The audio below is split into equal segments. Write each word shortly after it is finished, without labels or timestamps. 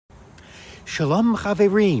Shalom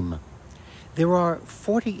Chaverim. There are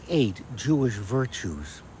 48 Jewish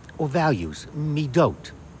virtues or values,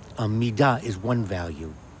 Middot. A midah is one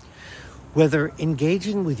value. Whether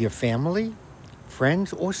engaging with your family,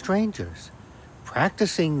 friends, or strangers,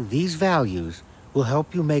 practicing these values will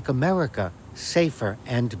help you make America safer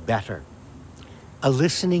and better. A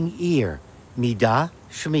listening ear, midah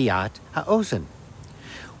shmiyat ha'ozen.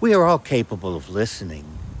 We are all capable of listening.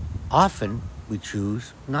 Often, we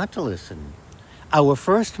choose not to listen. Our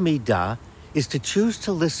first midah is to choose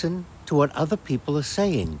to listen to what other people are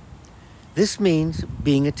saying. This means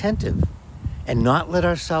being attentive and not let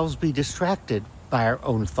ourselves be distracted by our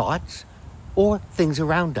own thoughts or things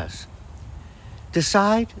around us.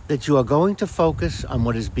 Decide that you are going to focus on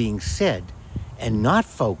what is being said and not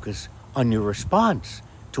focus on your response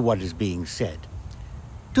to what is being said.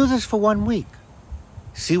 Do this for 1 week.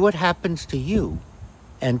 See what happens to you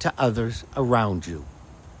and to others around you.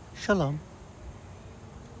 Shalom.